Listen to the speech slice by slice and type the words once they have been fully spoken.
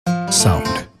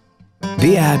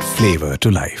They add flavor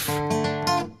to life.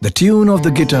 The tune of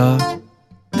the guitar,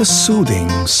 the soothing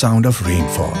sound of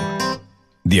rainfall,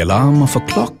 the alarm of a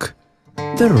clock,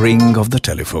 the ring of the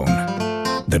telephone,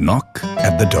 the knock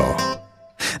at the door.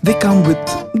 They come with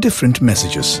different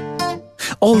messages.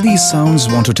 All these sounds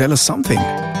want to tell us something,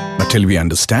 but till we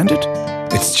understand it,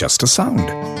 it's just a sound.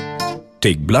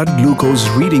 Take blood glucose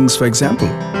readings, for example.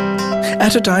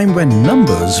 At a time when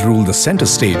numbers rule the center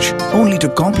stage only to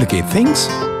complicate things,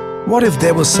 what if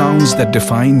there were sounds that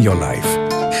define your life?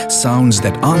 Sounds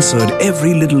that answered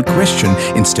every little question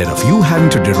instead of you having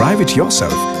to derive it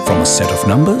yourself from a set of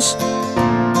numbers?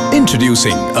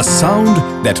 Introducing a sound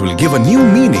that will give a new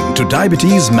meaning to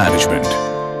diabetes management.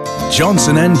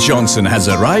 Johnson & Johnson has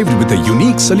arrived with a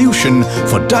unique solution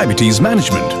for diabetes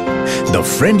management. The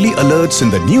friendly alerts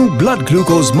in the new blood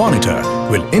glucose monitor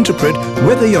will interpret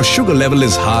whether your sugar level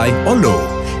is high or low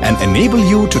and enable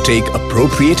you to take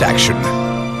appropriate action.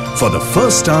 For the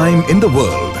first time in the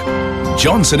world,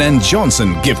 Johnson &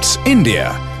 Johnson gifts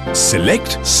India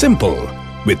Select Simple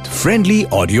with friendly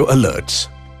audio alerts.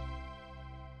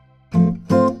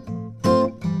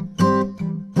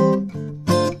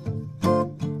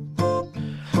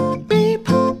 Beep,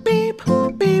 beep,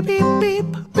 beep, beep, beep,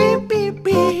 beep, beep,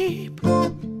 beep.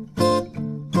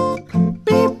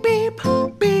 Beep, beep,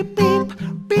 beep, beep,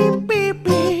 beep, beep,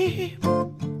 beep.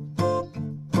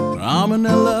 I'm an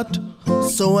alert,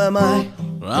 So am I,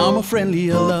 I'm a friendly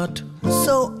alert.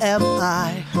 so am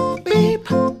I. Beep,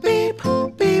 beep,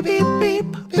 beep, beep, beep,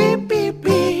 beep, beep,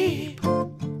 beep.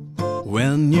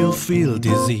 When you feel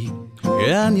dizzy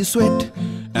and you sweat,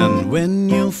 and when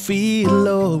you feel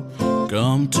low,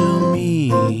 come to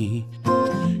me,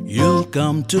 you'll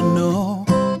come to know.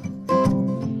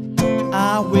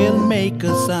 I will make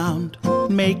a sound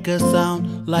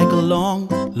like a long,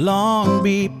 long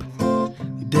beep.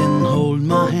 Then hold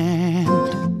my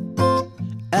hand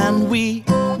and we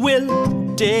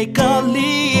will take a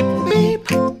leap. Beep,